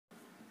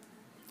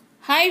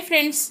Hi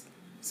friends,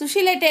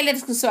 Susheela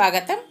టైలర్స్కు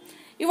స్వాగతం.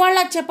 ఇవాళ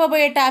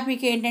చెప్పబోయే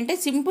టాపిక్ ఏంటంటే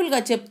సింపుల్గా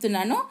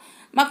చెప్తున్నాను.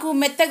 మాకు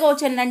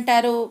మెత్తగౌచన్లు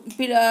అంటారు,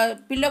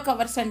 పిల్లో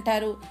కవర్స్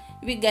అంటారు,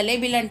 ఇవి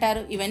గలేబీలు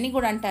అంటారు, ఇవన్నీ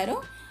కూడా అంటారు.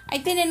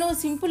 అయితే నేను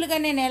సింపుల్గా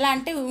ఎలా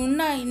అంటే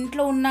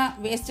ఇంట్లో ఉన్న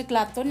వేస్ట్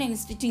క్లాత్తో నేను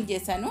స్టిచ్చింగ్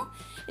చేశాను.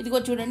 ఇదిగో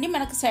చూడండి,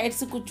 మనకు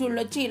సైడ్స్ కుచ్చుళ్ళు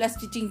వచ్చి ఇలా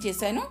స్టిచ్చింగ్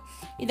చేశాను.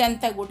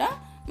 ఇదంతా కూడా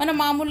మనం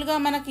మామూలుగా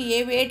మనకి ఏ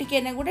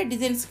వేటికైనా కూడా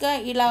డిజైన్స్గా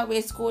ఇలా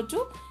వేసుకోవచ్చు.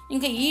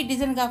 ఇంకా ఈ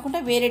డిజైన్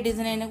కాకుండా వేరే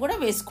డిజైన్ అయినా కూడా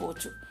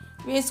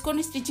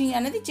వేసుకొని స్టిచ్చింగ్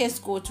అనేది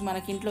చేసుకోవచ్చు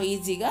మనకి ఇంట్లో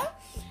ఈజీగా.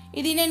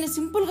 ఇది నేను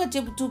సింపుల్గా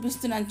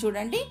చూపిస్తున్నాను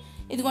చూడండి.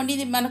 ఇదిగోండి,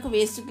 ఇది మనకు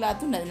వేస్ట్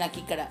క్లాత్ ఉన్నది నాకు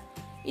ఇక్కడ.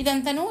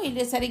 ఇదంతాను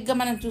ఇది సరిగ్గా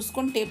మనం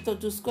చూసుకొని టేప్తో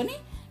చూసుకొని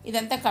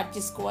ఇదంతా కట్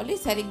చేసుకోవాలి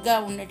సరిగ్గా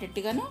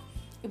ఉండేటట్టుగాను.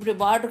 ఇప్పుడు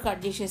బార్డర్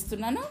కట్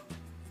చేసేస్తున్నాను.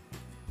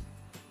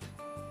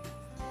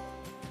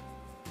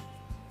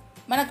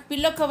 మనకు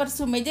పిల్లో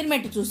కవర్స్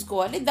మెజర్మెంట్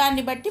చూసుకోవాలి,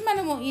 దాన్ని బట్టి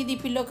మనము ఇది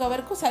పిల్లో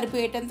కవర్కు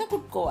సరిపోయేటంత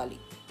కుట్టుకోవాలి.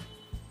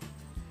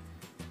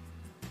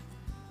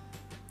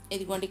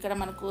 ఇదిగోండి, ఇక్కడ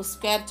మనకు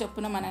స్క్వేర్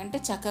చొప్పున మన అంటే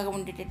చక్కగా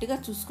ఉండేటట్టుగా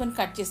చూసుకొని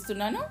కట్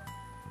చేస్తున్నాను.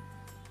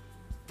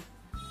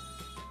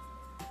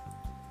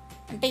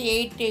 అంటే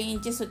 8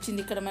 ఇంచెస్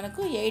వచ్చింది ఇక్కడ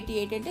మనకు. 8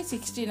 అంటే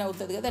 16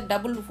 అవుతుంది కదా,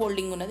 డబుల్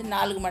ఫోల్డింగ్ ఉన్నది,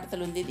 4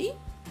 మడతలు ఉంది ఇది.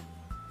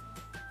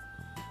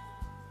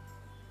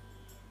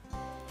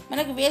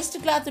 మనకు వేస్ట్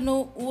క్లాత్ను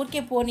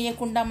ఊరికే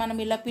పోనీయకుండా మనం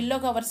ఇలా పిల్లో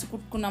కవర్స్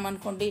కుట్టుకున్నాం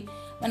అనుకోండి,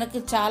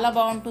 మనకు చాలా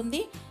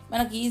బాగుంటుంది,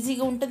 మనకు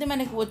ఈజీగా ఉంటుంది,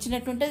 మనకు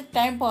వచ్చినట్టు ఉంటుంది,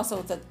 టైం పాస్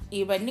అవుతుంది.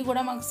 ఇవన్నీ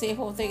కూడా మనకు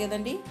సేఫ్ అవుతాయి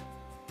కదండి.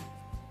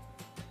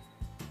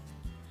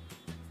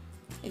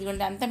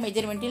 ఇదిగోండి, అంతా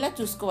మెజర్మెంట్ ఇలా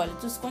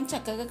చూసుకొని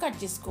చక్కగా కట్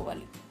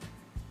చేసుకోవాలి.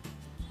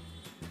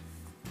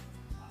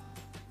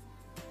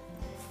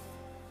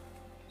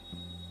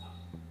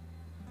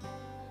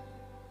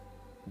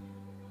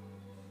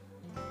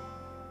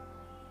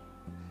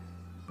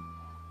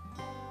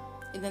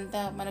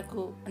 ఇదంతా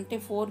మనకు అంటే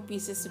 4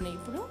 పీసెస్ ఉన్నాయి.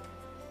 ఇప్పుడు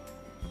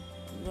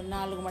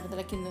 4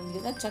 మడతల కింద ఉంది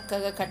కదా,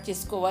 చక్కగా కట్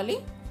చేసుకోవాలి.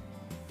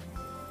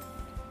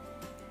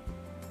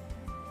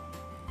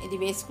 ఇది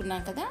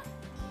వేసుకున్నాం కదా.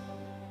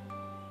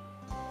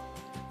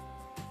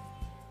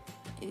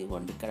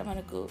 ఇదిగోండి, ఇక్కడ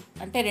మనకు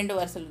అంటే 2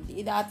 వరుసలు ఉంది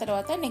ఇది. ఆ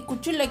తర్వాత నేను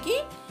కుచ్చుళ్ళకి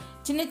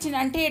చిన్న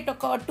అంటే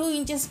ఒక 2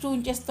 ఇంచెస్తో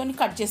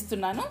కట్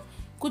చేస్తున్నాను.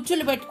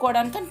 కుచ్చుళ్ళు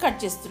పెట్టుకోవడానికి కట్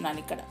చేస్తున్నాను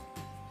ఇక్కడ.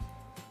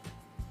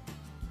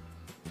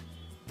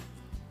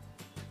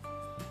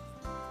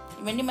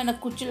 ఇవన్నీ మన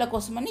కుచ్చుళ్ళ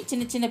కోసమని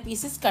చిన్న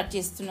పీసెస్ కట్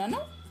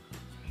చేస్తున్నాను.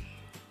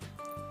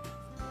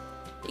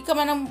 ఇక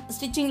మనం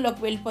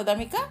స్టిచ్చింగ్లోకి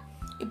వెళ్ళిపోదాం.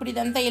 ఇప్పుడు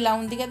ఇదంతా ఇలా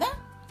ఉంది కదా,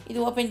 ఇది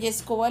ఓపెన్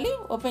చేసుకోవాలి.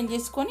 ఓపెన్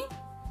చేసుకొని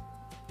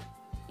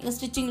ఇక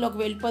స్టిచ్చింగ్లోకి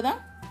వెళ్ళిపోదాం.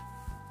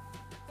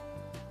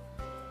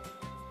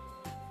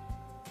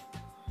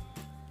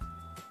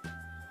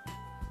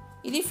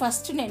 ఇది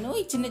ఫస్ట్ నేను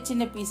ఈ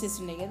చిన్న పీసెస్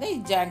ఉన్నాయి కదా,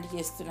 ఇది జాయింట్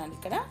చేస్తున్నాను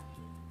ఇక్కడ.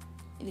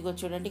 ఇదిగో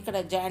చూడండి, ఇక్కడ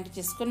జాయింట్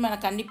చేసుకొని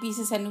మనకు అన్ని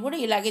పీసెస్ అన్నీ కూడా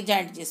ఇలాగే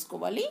జాయింట్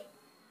చేసుకోవాలి.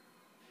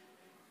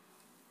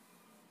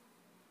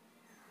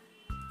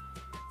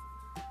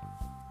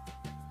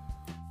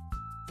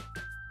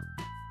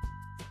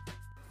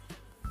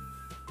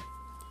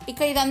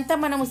 ఇక ఇదంతా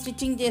మనము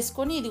స్టిచ్చింగ్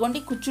చేసుకొని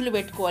ఇదిగోండి కుచ్చులు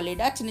పెట్టుకోవాలి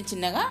ఇలా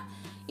చిన్నగా.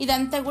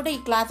 ఇదంతా కూడా ఈ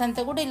క్లాత్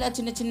అంతా కూడా ఇలా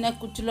చిన్న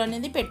కుచ్చులు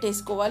అనేది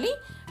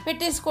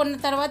పెట్టేసుకున్న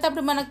తర్వాత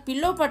అప్పుడు మనకు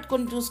పిల్లో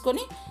పట్టుకొని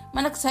చూసుకొని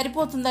మనకు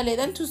సరిపోతుందా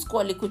లేదా అని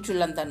చూసుకోవాలి.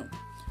 కుచ్చుళ్ళంతాను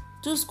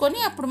చూసుకొని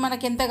అప్పుడు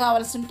మనకు ఎంత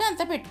కావాల్సి ఉంటే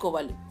అంత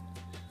పెట్టుకోవాలి.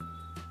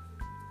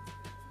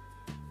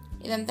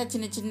 ఇదంతా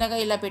చిన్నగా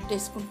ఇలా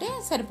పెట్టేసుకుంటే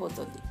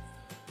సరిపోతుంది.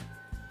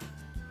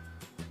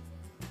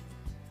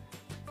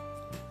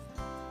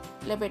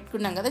 ఇలా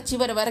పెట్టుకున్నాం కదా,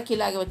 చివరి వరకు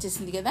ఇలాగే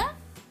వచ్చేసింది కదా.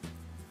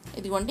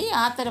 ఇదిగోండి,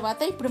 ఆ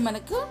తర్వాత ఇప్పుడు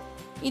మనకు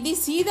ఇది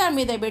సీదా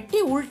మీద పెట్టి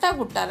ఉల్టా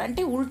కుట్టాలి.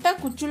 అంటే ఉల్టా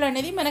కుచ్చులు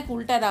అనేది మనకు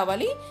ఉల్టా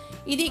రావాలి.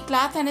 ఇది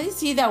క్లాత్ అనేది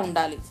సీదా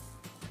ఉండాలి.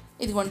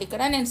 ఇదిగోండి,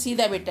 ఇక్కడ నేను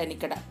సీదా పెట్టాను.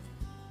 ఇక్కడ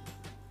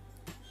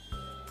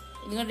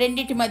ఇదిగోండి,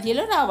 రెండింటి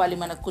మధ్యలో రావాలి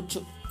మనకు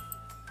కుచ్చు.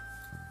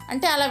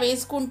 అంటే అలా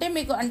వేసుకుంటే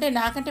మీకు అంటే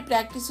నాకంటే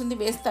ప్రాక్టీస్ ఉంది,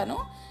 వేస్తాను.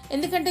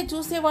 ఎందుకంటే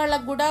చూసే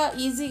వాళ్ళకు కూడా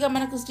ఈజీగా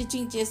మనకు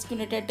స్టిచ్చింగ్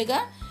చేసుకునేటట్టుగా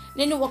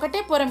నేను ఒకటే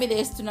పొర మీద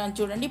వేస్తున్నాను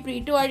చూడండి. ఇప్పుడు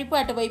ఇటువైపు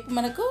అటువైపు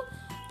మనకు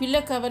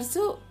పిల్లో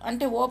కవర్స్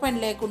అంటే ఓపెన్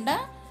లేకుండా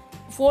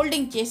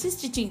ఫోల్డింగ్ చేసి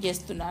స్టిచ్చింగ్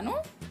చేస్తున్నాను.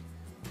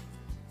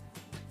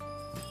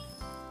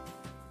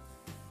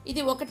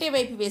 ఇది ఒకటే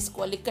వైపు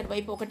వేసుకోవాలి. ఇక్కడ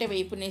వైపు ఒకటే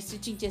వైపు నేను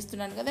స్టిచ్చింగ్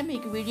చేస్తున్నాను కదా,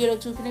 మీకు వీడియోలో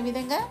చూపిన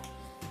విధంగా.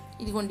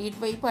 ఇదిగోండి,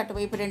 ఇటువైపు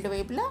అటువైపు 2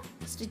 వైపులా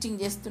స్టిచ్చింగ్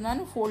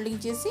చేస్తున్నాను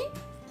ఫోల్డింగ్ చేసి.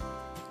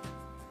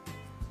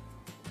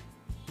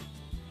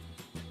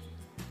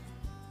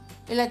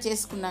 ఇలా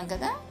చేసుకున్నాం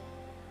కదా.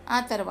 ఆ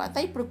తర్వాత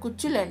ఇప్పుడు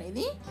కుచ్చులు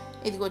అనేది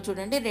ఇదిగో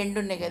చూడండి, 2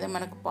 ఉన్నాయి కదా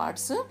మనకు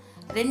పార్ట్స్.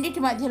 రెండింటి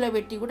మధ్యలో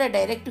పెట్టి కూడా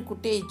డైరెక్ట్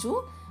కుట్టేయచ్చు.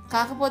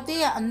 కాకపోతే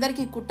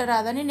అందరికీ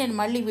కుట్టరాదని నేను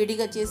మళ్ళీ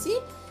విడిగా చేసి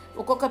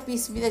ఒక్కొక్క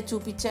పీస్ మీద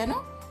చూపించాను.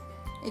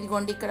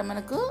 ఇదిగోండి, ఇక్కడ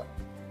మనకు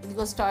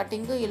ఇదిగో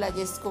స్టార్టింగ్ ఇలా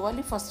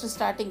చేసుకోవాలి. ఫస్ట్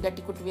స్టార్టింగ్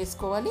గట్టి కుట్టు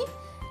వేసుకోవాలి.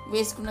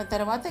 వేసుకున్న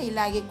తర్వాత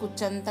ఇలాగే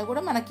కుచ్చంతా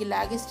కూడా మనకి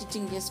ఇలాగే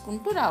స్టిచ్చింగ్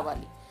చేసుకుంటూ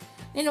రావాలి.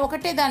 నేను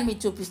ఒకటే దాని మీద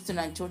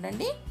చూపిస్తున్నాను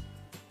చూడండి.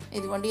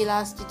 ఇదిగోండి, ఇలా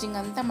స్టిచ్చింగ్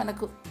అంతా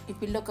మనకు ఈ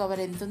పిల్లో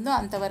కవర్ ఎంత ఉందో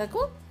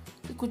అంతవరకు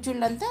ఈ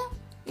కుచ్చుళ్ళంతా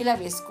ఇలా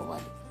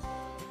వేసుకోవాలి.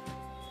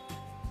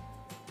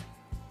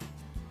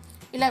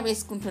 ఇలా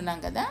వేసుకుంటున్నాం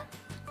కదా.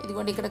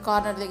 ఇదిగోండి ఇక్కడ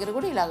కార్నర్ దగ్గర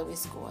కూడా ఇలాగ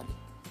వేసుకోవాలి.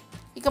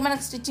 ఇక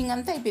మనకు స్టిచ్చింగ్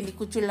అంతా అయిపోయింది,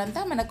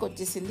 కుచ్చుళ్ళంతా మనకు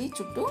వచ్చేసింది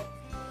చుట్టూ.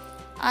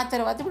 ఆ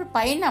తర్వాత ఇప్పుడు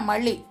పైన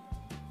మళ్ళీ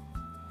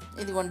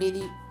ఇదిగోండి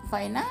ఇది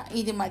పైన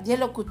ఇది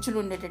మధ్యలో కుచ్చులు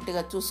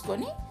ఉండేటట్టుగా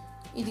చూసుకొని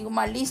ఇది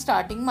మళ్ళీ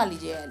స్టార్టింగ్ మళ్ళీ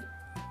చేయాలి.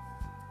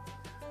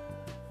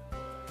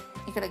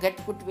 ఇక్కడ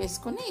గట్టి కుట్టు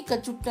వేసుకొని ఇక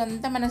చుట్టూ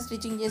అంతా మనం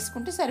స్టిచ్చింగ్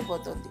చేసుకుంటే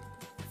సరిపోతుంది.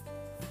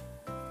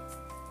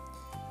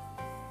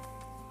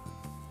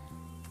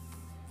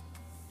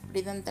 ఇప్పుడు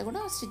ఇదంతా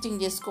కూడా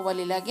స్టిచ్చింగ్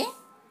చేసుకోవాలి ఇలాగే.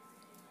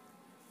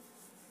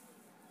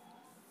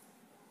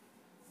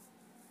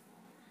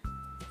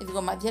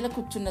 ఇదిగో మధ్యలో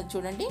కూర్చున్నది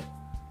చూడండి.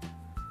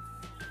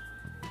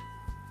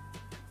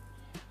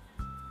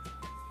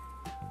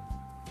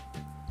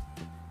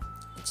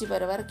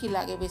 చివరి వరకు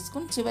ఇలాగే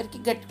వేసుకొని చివరికి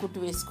గట్టి కుట్టు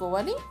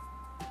వేసుకోవాలి.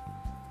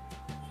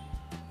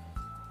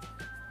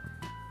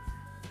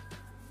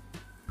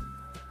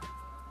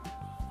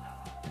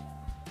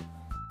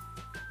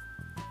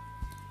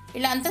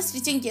 ఇలా అంతా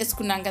స్టిచ్చింగ్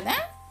చేసుకున్నాం కదా.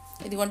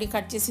 ఇదిగోండి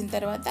కట్ చేసిన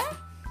తర్వాత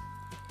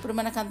ఇప్పుడు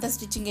మనకు అంతా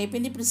స్టిచ్చింగ్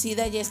అయిపోయింది. ఇప్పుడు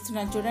సీదా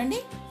చేస్తున్నాను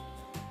చూడండి.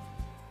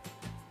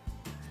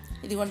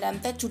 ఇదిగోండి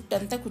అంతా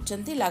చుట్టంతా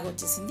కుచ్చంతా ఇలాగ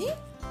వచ్చేసింది.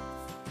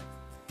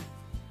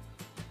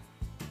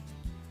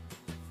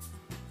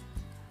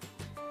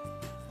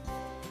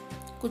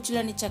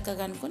 కుచ్చులన్నీ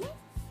చక్కగా అనుకొని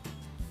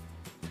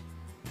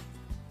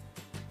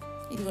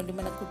ఇదిగోండి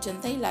మన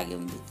కుచ్చంతా ఇలాగే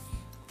ఉంది.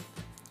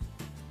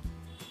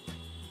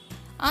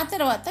 ఆ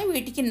తర్వాత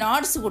వీటికి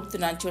నాట్స్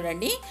కుడుతున్నాను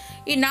చూడండి.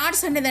 ఈ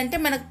నాట్స్ అనేది అంటే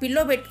మనకు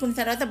పిల్లో పెట్టుకున్న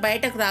తర్వాత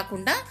బయటకు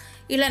రాకుండా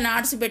ఇలా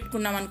నాట్స్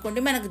పెట్టుకున్నాం అనుకోండి,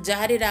 మనకు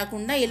జారి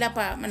రాకుండా ఇలా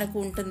మనకు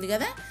ఉంటుంది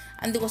కదా.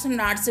 అందుకోసం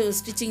నాట్స్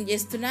స్టిచ్చింగ్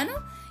చేస్తున్నాను.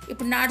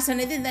 ఇప్పుడు నాట్స్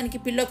అనేది దానికి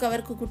పిల్లో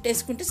కవర్కు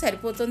కుట్టేసుకుంటే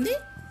సరిపోతుంది.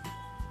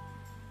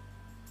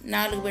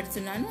 4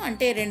 పెడుతున్నాను,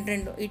 అంటే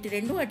 2 ఇటు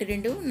 2 అటు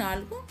 2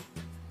 4.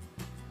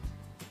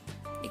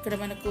 ఇక్కడ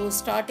మనకు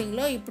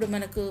స్టార్టింగ్లో ఇప్పుడు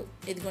మనకు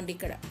ఇదిగోండి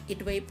ఇక్కడ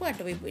ఇటువైపు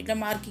అటువైపు ఇట్లా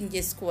మార్కింగ్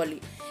చేసుకోవాలి.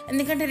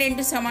 ఎందుకంటే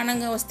 2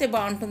 సమానంగా వస్తే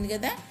బాగుంటుంది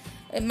కదా,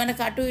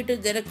 మనకు అటు ఇటు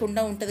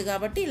జరగకుండా ఉంటుంది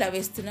కాబట్టి ఇలా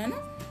వేస్తున్నాను.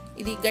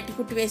 ఇది గట్టి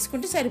కుట్టు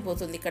వేసుకుంటే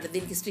సరిపోతుంది ఇక్కడ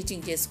దీనికి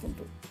స్టిచ్చింగ్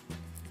చేసుకుంటూ.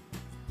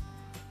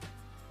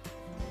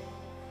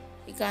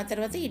 ఇక ఆ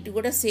తర్వాత ఇటు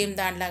కూడా సేమ్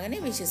దానిలాగానే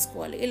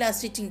వేసేసుకోవాలి. ఇలా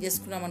స్టిచ్చింగ్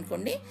చేసుకున్నాం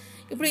అనుకోండి.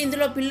 ఇప్పుడు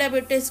ఇందులో పిల్ల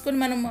పెట్టేసుకొని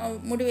మనం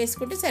ముడి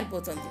వేసుకుంటే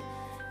సరిపోతుంది.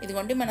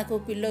 ఇదిగోండి మనకు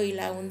పిల్లో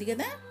ఇలా ఉంది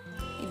కదా,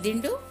 ఈ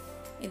దిండు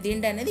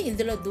అనేది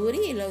ఇందులో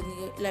దూరి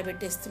ఇలా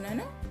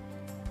పెట్టేస్తున్నాను.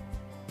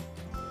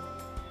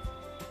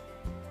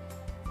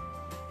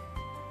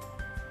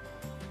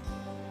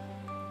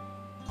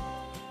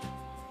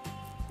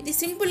 ఇది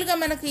సింపుల్గా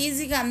మనకు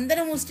ఈజీగా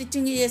అందరము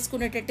స్టిచ్చింగ్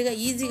చేసుకునేటట్టుగా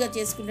ఈజీగా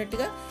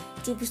చేసుకునేట్టుగా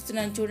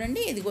చూపిస్తున్నాను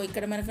చూడండి. ఇదిగో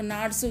ఇక్కడ మనకు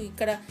నాట్స్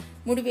ఇక్కడ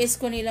ముడి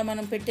వేసుకొని ఇలా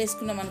మనం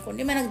పెట్టేసుకున్నాం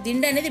అనుకోండి, మనకు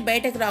దిండు అనేది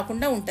బయటకు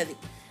రాకుండా ఉంటుంది.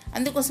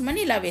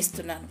 అందుకోసమని ఇలా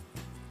వేస్తున్నాను.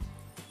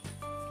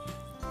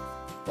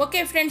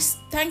 Okay friends,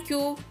 thank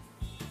you.